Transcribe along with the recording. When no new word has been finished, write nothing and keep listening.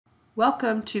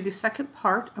Welcome to the second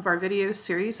part of our video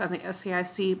series on the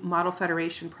SAIC Model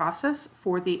Federation process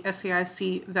for the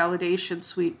SAIC Validation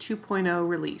Suite 2.0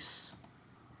 release.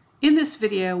 In this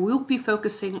video, we'll be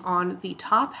focusing on the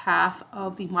top half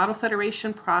of the Model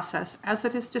Federation process as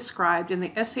it is described in the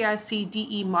SAIC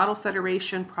DE Model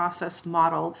Federation process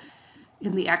model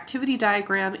in the activity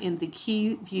diagram in the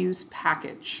Key Views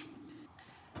package.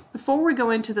 Before we go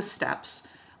into the steps,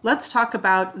 let's talk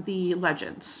about the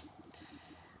legends.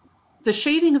 The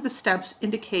shading of the steps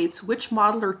indicates which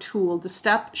model or tool the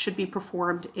step should be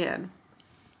performed in.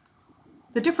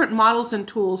 The different models and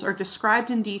tools are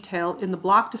described in detail in the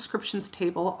block descriptions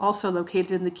table, also located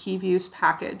in the Key Views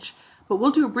package, but we'll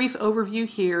do a brief overview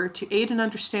here to aid in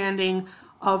understanding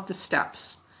of the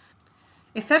steps.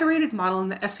 A federated model in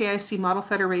the SAIC Model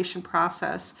Federation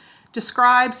process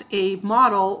describes a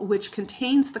model which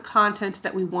contains the content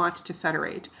that we want to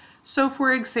federate. So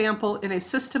for example, in a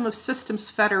system of systems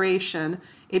federation,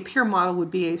 a peer model would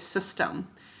be a system.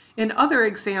 In other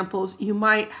examples, you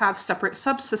might have separate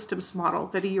subsystems model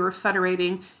that you are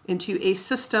federating into a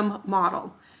system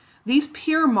model. These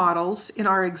peer models in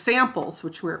our examples,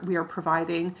 which we are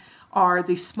providing, are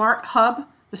the smart hub,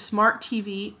 the smart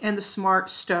TV, and the smart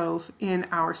stove in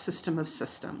our system of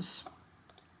systems.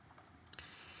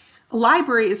 A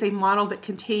library is a model that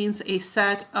contains a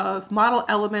set of model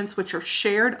elements which are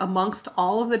shared amongst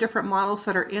all of the different models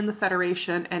that are in the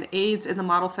federation and aids in the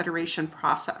model federation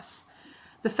process.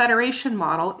 The federation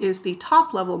model is the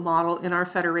top-level model in our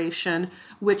federation,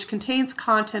 which contains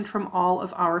content from all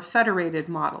of our federated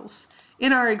models.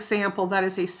 In our example, that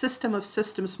is a system of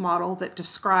systems model that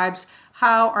describes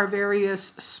how our various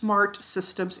smart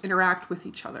systems interact with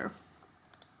each other.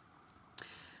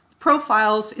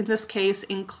 Profiles in this case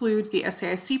include the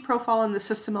SAIC profile and the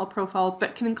SysML profile,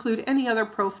 but can include any other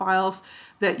profiles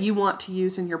that you want to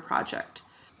use in your project.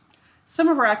 Some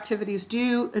of our activities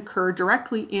do occur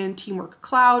directly in Teamwork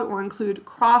Cloud or include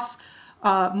cross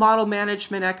model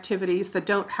management activities that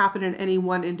don't happen in any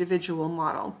one individual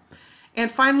model. And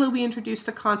finally, we introduce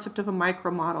the concept of a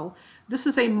micromodel. This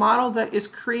is a model that is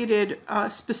created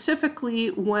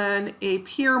specifically when a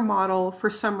peer model, for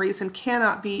some reason,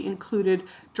 cannot be included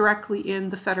directly in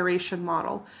the federation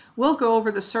model. We'll go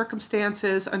over the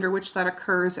circumstances under which that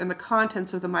occurs and the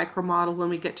contents of the micromodel when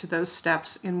we get to those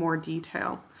steps in more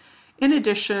detail. In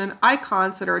addition,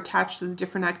 icons that are attached to the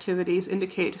different activities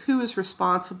indicate who is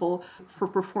responsible for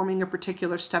performing a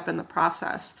particular step in the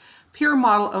process. Peer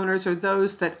model owners are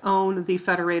those that own the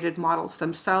federated models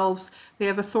themselves. They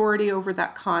have authority over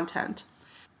that content.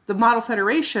 The model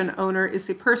federation owner is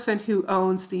the person who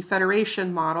owns the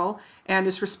federation model and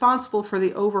is responsible for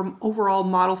the overall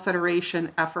model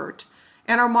federation effort.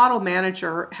 And our model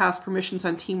manager has permissions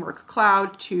on Teamwork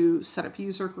Cloud to set up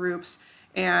user groups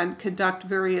and conduct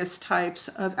various types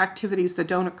of activities that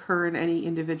don't occur in any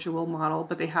individual model,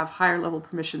 but they have higher level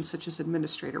permissions such as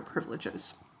administrator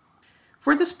privileges.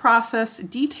 For this process,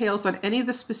 details on any of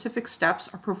the specific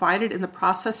steps are provided in the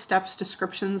process steps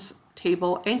descriptions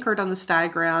table anchored on this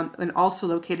diagram and also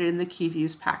located in the Key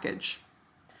Views package.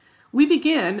 We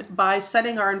begin by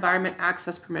setting our environment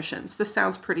access permissions. This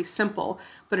sounds pretty simple,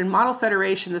 but in model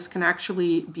federation, this can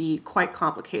actually be quite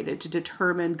complicated to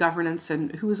determine governance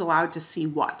and who is allowed to see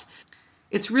what.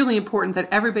 It's really important that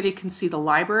everybody can see the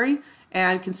library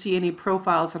and can see any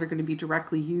profiles that are going to be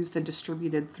directly used and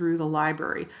distributed through the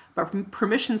library. But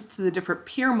permissions to the different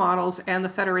peer models and the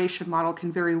federation model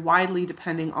can vary widely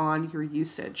depending on your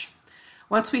usage.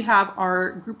 Once we have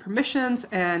our group permissions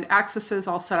and accesses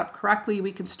all set up correctly,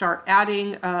 we can start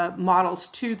adding models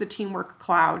to the Teamwork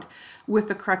Cloud with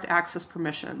the correct access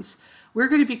permissions. We're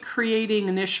going to be creating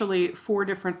initially 4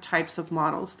 different types of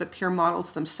models: the peer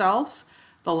models themselves,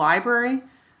 the library,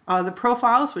 the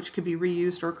profiles, which could be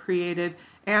reused or created,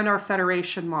 and our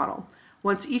federation model.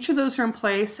 Once each of those are in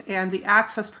place and the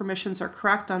access permissions are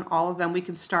correct on all of them, we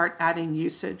can start adding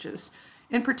usages.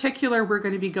 In particular, we're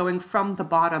going to be going from the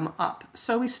bottom up.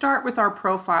 So we start with our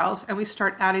profiles and we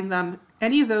start adding them,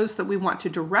 any of those that we want to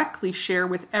directly share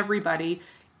with everybody,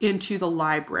 into the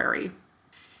library.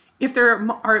 If there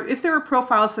are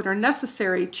profiles that are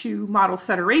necessary to model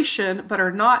federation but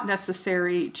are not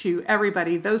necessary to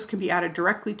everybody, those can be added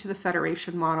directly to the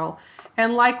federation model.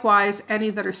 And likewise, any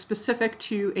that are specific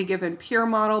to a given peer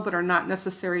model but are not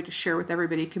necessary to share with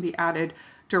everybody can be added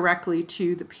directly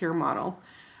to the peer model.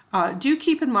 Do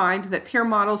keep in mind that peer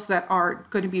models that are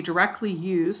going to be directly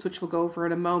used, which we'll go over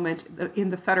in a moment, in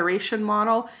the federation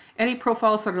model, any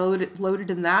profiles that are loaded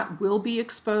in that will be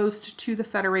exposed to the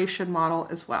federation model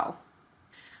as well.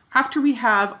 After we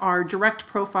have our direct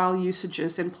profile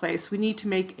usages in place, we need to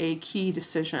make a key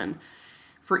decision.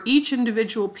 For each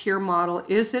individual peer model,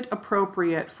 is it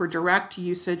appropriate for direct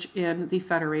usage in the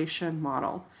federation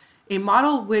model? A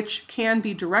model which can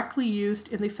be directly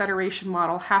used in the federation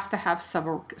model has to have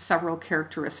several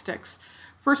characteristics.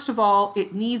 First of all,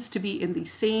 it needs to be in the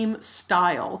same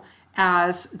style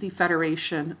as the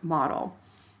federation model.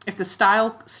 If the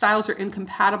styles are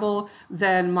incompatible,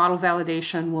 then model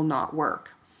validation will not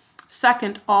work.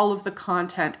 Second, all of the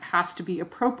content has to be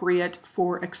appropriate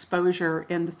for exposure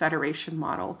in the federation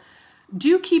model.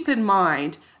 Do keep in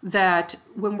mind that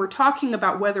when we're talking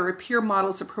about whether a peer model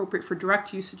is appropriate for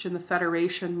direct usage in the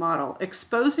federation model,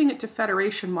 exposing it to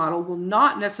federation model will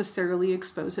not necessarily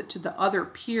expose it to the other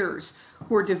peers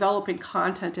who are developing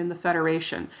content in the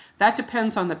federation. That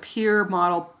depends on the peer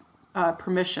model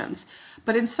permissions.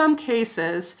 But in some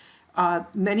cases,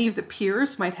 many of the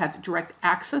peers might have direct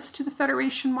access to the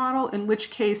federation model, in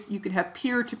which case you could have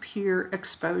peer-to-peer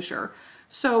exposure.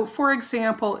 So, for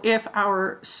example, if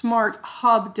our Smart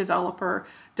Hub developer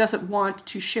doesn't want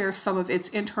to share some of its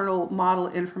internal model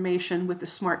information with the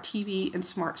Smart TV and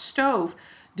Smart Stove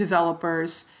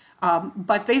developers,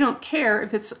 but they don't care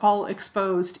if it's all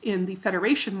exposed in the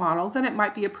federation model, then it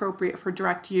might be appropriate for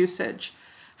direct usage.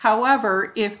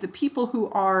 However, if the people who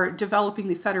are developing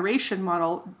the federation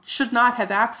model should not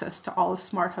have access to all of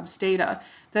Smart Hub's data,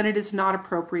 then it is not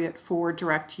appropriate for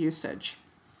direct usage.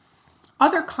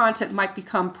 Other content might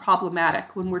become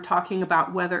problematic when we're talking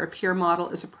about whether a peer model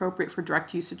is appropriate for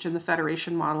direct usage in the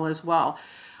federation model as well.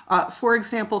 For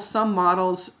example, some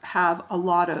models have a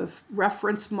lot of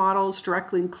reference models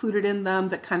directly included in them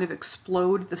that kind of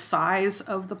explode the size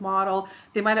of the model.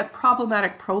 They might have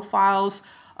problematic profiles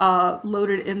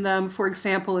loaded in them. For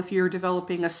example, if you're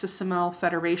developing a SysML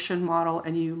federation model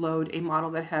and you load a model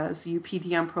that has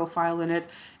UPDM profile in it,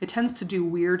 it tends to do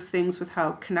weird things with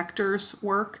how connectors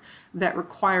work that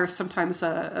require sometimes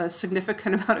a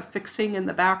significant amount of fixing in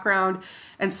the background.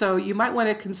 And so you might want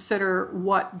to consider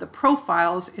what the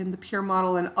profiles in the peer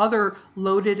model and other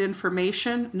loaded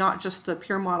information, not just the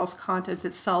peer model's content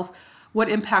itself, what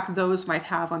impact those might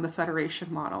have on the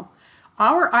federation model.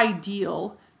 Our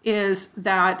ideal is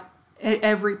that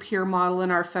every peer model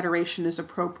in our federation is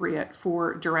appropriate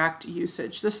for direct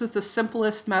usage. This is the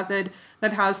simplest method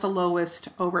that has the lowest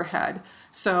overhead.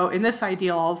 So in this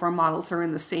ideal, all of our models are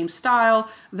in the same style.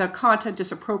 The content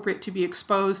is appropriate to be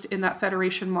exposed in that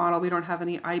federation model. We don't have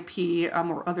any IP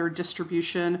or other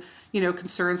distribution,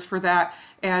 concerns for that.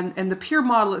 And the peer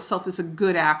model itself is a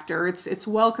good actor. It's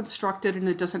well constructed and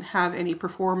it doesn't have any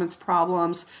performance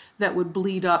problems that would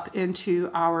bleed up into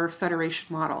our federation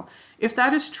model. If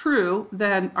that is true,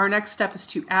 then our next step is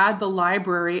to add the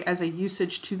library as a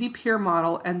usage to the peer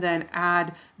model and then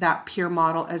add that peer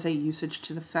model as a usage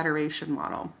to the federation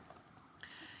model.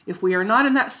 If we are not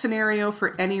in that scenario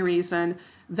for any reason,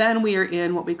 then we are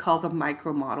in what we call the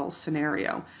micromodel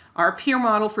scenario. Our peer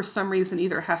model, for some reason,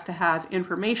 either has to have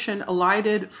information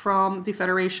elided from the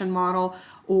federation model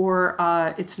or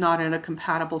it's not in a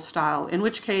compatible style, in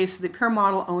which case the peer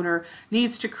model owner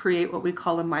needs to create what we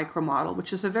call a micromodel,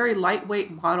 which is a very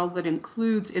lightweight model that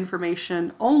includes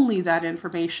information, only that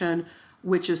information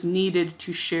which is needed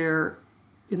to share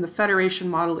in the federation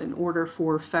model in order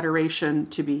for federation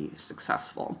to be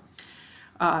successmol.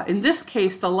 In this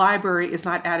case, the library is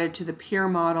not added to the peer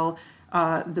model.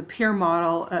 The peer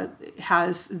model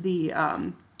has the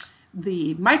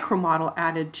micromodel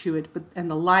added to it,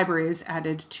 and the library is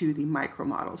added to the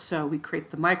micromodel. So we create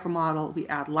the micromodel, we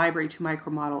add library to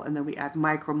micromodel, and then we add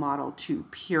micromodel to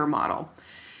peer model.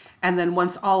 And then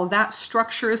once all of that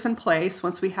structure is in place,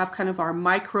 once we have kind of our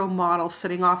micromodel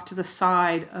sitting off to the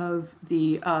side of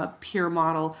the peer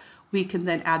model, we can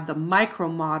then add the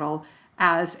micromodel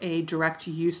as a direct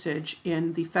usage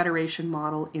in the federation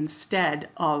model instead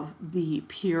of the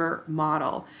peer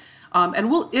model.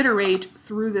 And we'll iterate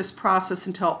through this process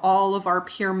until all of our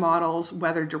peer models,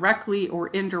 whether directly or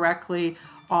indirectly,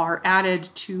 are added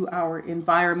to our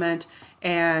environment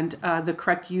and the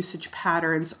correct usage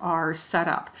patterns are set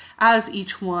up. As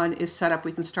each one is set up,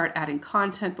 we can start adding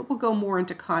content, but we'll go more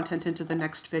into content into the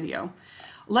next video.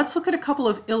 Let's look at a couple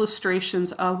of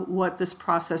illustrations of what this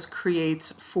process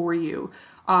creates for you.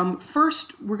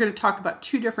 First, we're going to talk about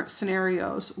two different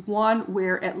scenarios. One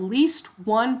where at least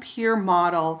one peer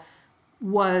model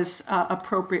was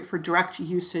appropriate for direct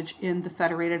usage in the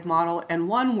federated model, and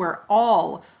one where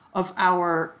all of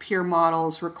our peer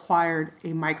models required a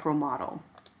micromodel.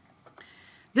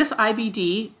 This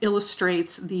IBD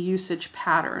illustrates the usage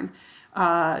pattern.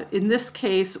 In this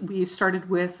case, we started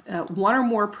with one or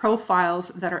more profiles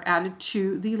that are added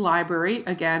to the library.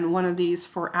 Again, one of these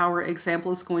for our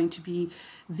example is going to be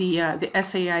the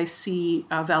SAIC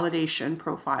validation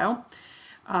profile.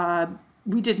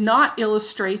 We did not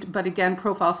illustrate, but again,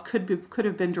 profiles could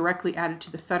have been directly added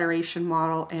to the federation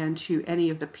model and to any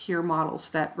of the peer models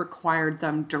that required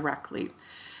them directly.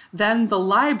 Then the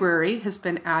library has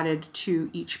been added to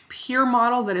each peer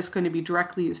model that is going to be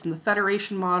directly used in the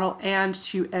federation model and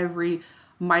to every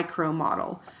micro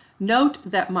model. Note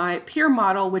that my peer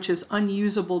model, which is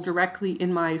unusable directly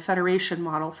in my federation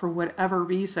model for whatever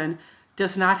reason,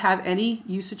 does not have any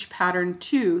usage pattern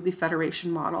to the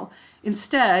federation model.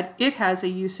 Instead, it has a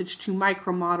usage to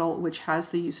micro model, which has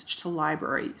the usage to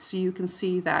library. So you can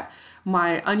see that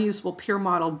my unusable peer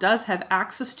model does have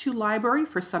access to library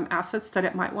for some assets that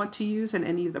it might want to use in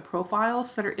any of the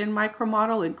profiles that are in micro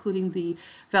model, including the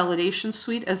validation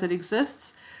suite as it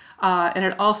exists. And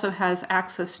it also has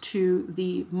access to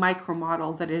the micro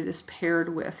model that it is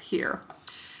paired with here.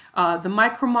 The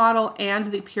micro model and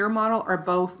the peer model are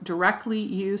both directly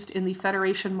used in the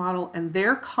federation model, and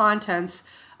their contents,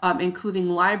 including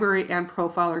library and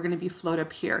profile, are going to be flowed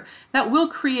up here. That will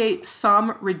create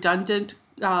some redundant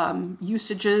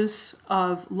usages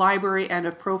of library and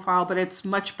of profile, but it's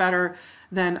much better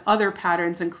than other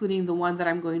patterns, including the one that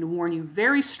I'm going to warn you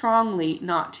very strongly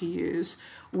not to use,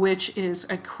 which is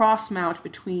a cross mount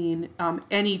between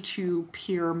any two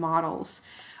peer models.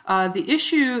 The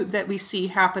issue that we see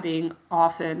happening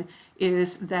often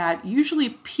is that usually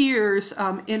peers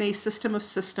in a system of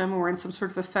system or in some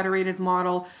sort of a federated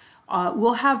model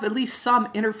will have at least some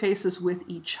interfaces with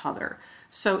each other.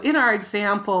 So in our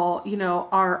example, you know,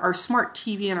 our smart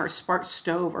TV and our smart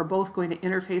stove are both going to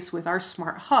interface with our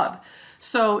smart hub.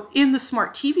 So in the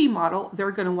smart TV model,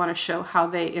 they're going to want to show how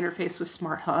they interface with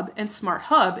smart hub, and smart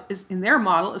hub is in their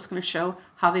model is going to show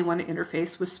how they want to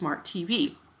interface with smart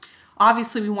TV.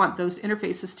 Obviously, we want those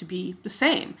interfaces to be the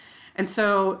same. And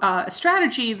so a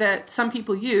strategy that some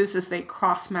people use is they would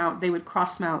cross mount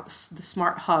the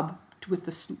smart hub with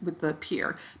the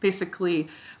peer. Basically,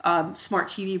 smart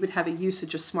TV would have a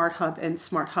usage of smart hub and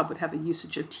smart hub would have a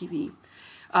usage of TV.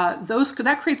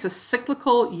 That creates a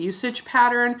cyclical usage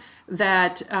pattern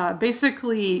that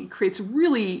basically creates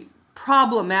really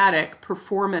problematic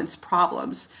performance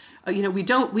problems. You know, we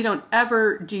don't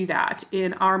ever do that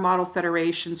in our model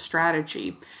federation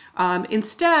strategy.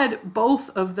 Instead, both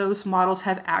of those models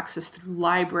have access through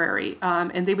library,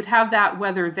 and they would have that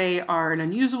whether they are an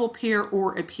unusable peer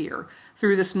or a peer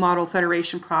through this model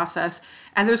federation process.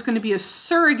 And there's going to be a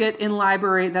surrogate in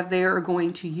library that they are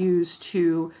going to use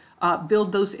to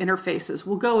build those interfaces.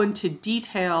 We'll go into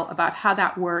detail about how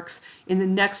that works in the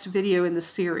next video in the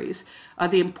series.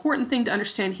 The important thing to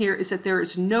understand here is that there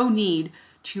is no need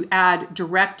to add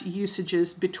direct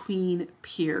usages between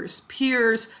peers.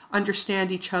 Peers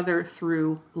understand each other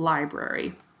through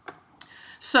library.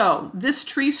 So this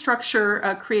tree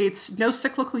structure creates no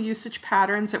cyclical usage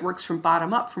patterns. It works from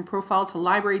bottom up, from profile to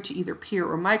library to either peer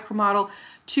or micro model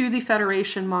to the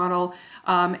federation model.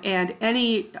 And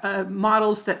any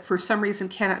models that for some reason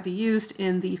cannot be used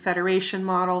in the federation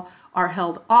model are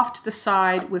held off to the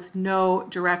side with no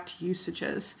direct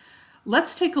usages.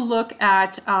 Let's take a look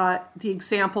at the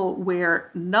example where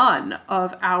none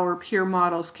of our peer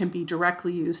models can be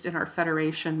directly used in our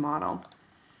federation model.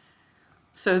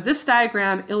 So this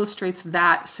diagram illustrates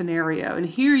that scenario, and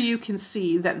here you can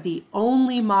see that the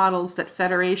only models that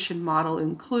federation model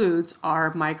includes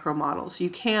are micro models.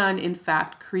 You can, in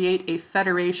fact, create a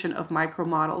federation of micro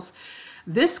models.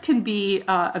 This can be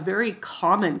a very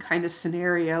common kind of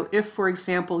scenario if, for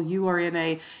example, you are in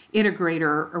a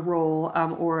integrator role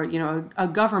or a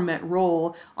government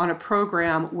role on a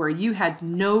program where you had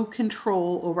no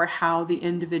control over how the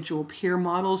individual peer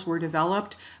models were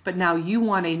developed, but now you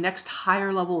want a next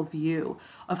higher level view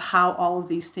of how all of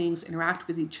these things interact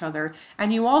with each other.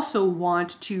 And you also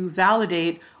want to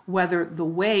validate whether the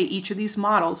way each of these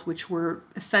models, which were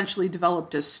essentially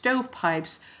developed as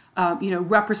stovepipes,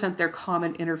 represent their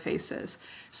common interfaces.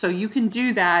 So you can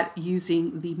do that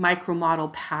using the micro model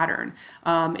pattern.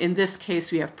 In this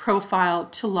case, we have profile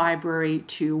to library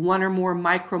to one or more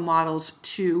micro models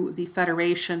to the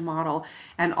federation model,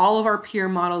 and all of our peer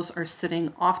models are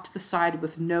sitting off to the side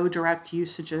with no direct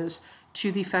usages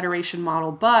to the federation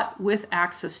model, but with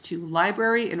access to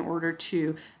library in order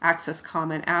to access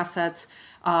common assets,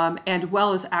 and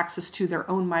well as access to their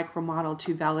own micro model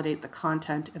to validate the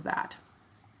content of that.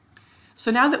 So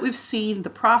now that we've seen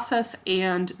the process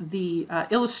and the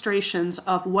illustrations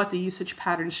of what the usage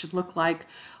patterns should look like,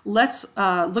 let's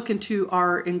look into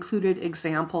our included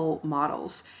example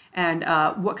models and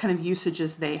what kind of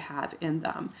usages they have in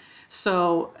them.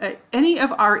 So any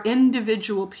of our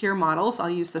individual peer models, I'll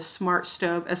use the smart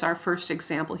stove as our first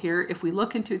example here. If we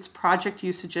look into its project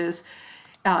usages,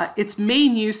 its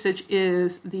main usage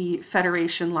is the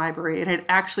Federation library, and it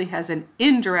actually has an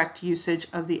indirect usage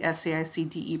of the SAIC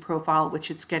DE profile,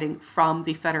 which it's getting from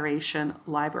the Federation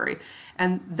library.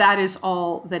 And that is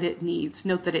all that it needs.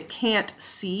 Note that it can't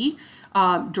see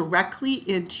directly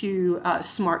into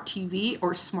Smart TV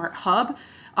or Smart Hub.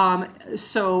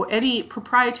 So any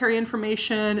proprietary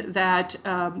information that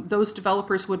those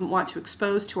developers wouldn't want to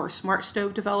expose to our Smart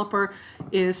Stove developer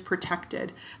is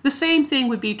protected. The same thing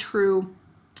would be true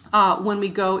when we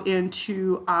go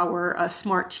into our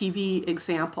Smart TV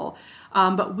example.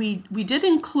 But we did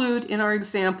include in our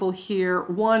example here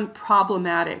one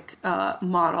problematic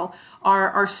model.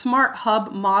 Our Smart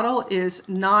Hub model is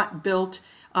not built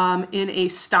in a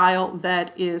style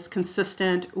that is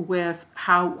consistent with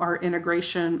how our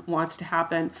integration wants to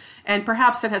happen. And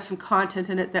perhaps it has some content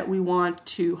in it that we want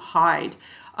to hide.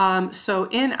 So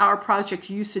in our project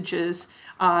usages,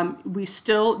 we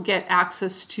still get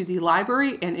access to the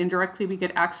library, and indirectly we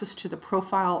get access to the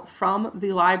profile from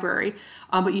the library.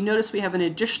 But you notice we have an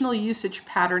additional usage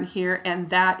pattern here, and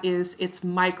that is its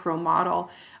micro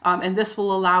model. And this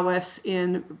will allow us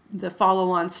in the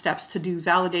follow-on steps to do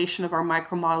validation of our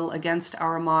micro model against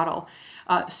our model.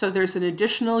 So there's an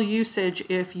additional usage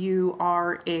if you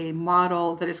are a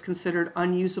model that is considered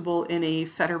unusable in a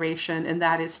federation, and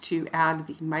that is to add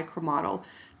the micro model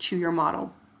to your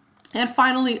model. And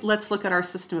finally, let's look at our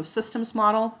system of systems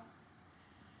model.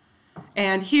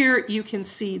 And here you can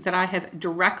see that I have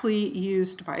directly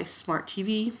used my Smart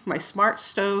TV, my Smart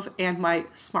Stove, and my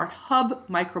Smart Hub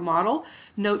micro model.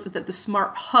 Note that the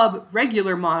Smart Hub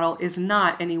regular model is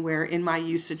not anywhere in my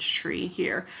usage tree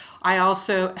here. I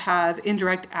also have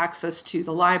indirect access to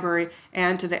the library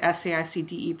and to the SAIC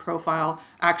DE profile,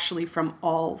 actually from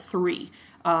all three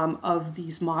of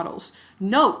these models.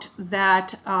 Note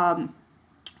that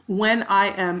when I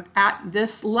am at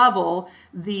this level,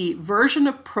 the version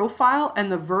of profile and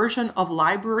the version of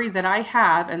library that I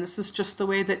have, and this is just the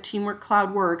way that Teamwork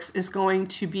Cloud works, is going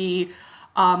to be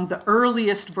the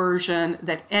earliest version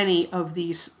that any of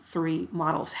these three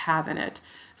models have in it.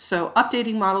 So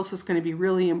updating models is going to be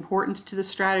really important to the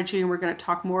strategy, and we're going to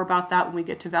talk more about that when we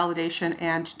get to validation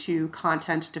and to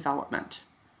content development.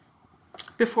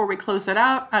 Before we close it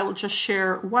out, I will just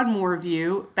share one more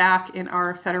view back in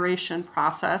our federation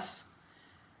process,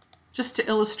 just to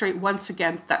illustrate once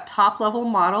again that top level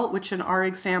model, which in our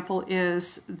example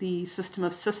is the system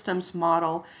of systems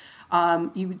model.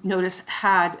 You notice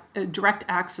had direct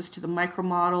access to the micro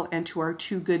model and to our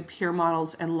two good peer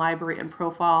models and library and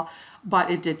profile,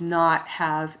 but it did not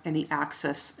have any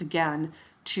access again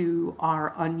to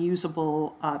our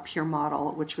unusable peer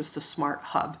model, which was the Smart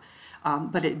Hub.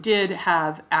 But it did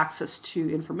have access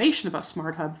to information about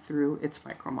Smart Hub through its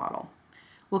micro model.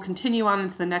 We'll continue on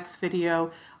into the next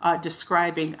video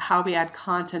describing how we add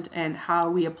content and how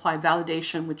we apply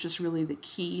validation, which is really the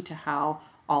key to how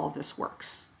all of this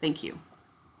works. Thank you.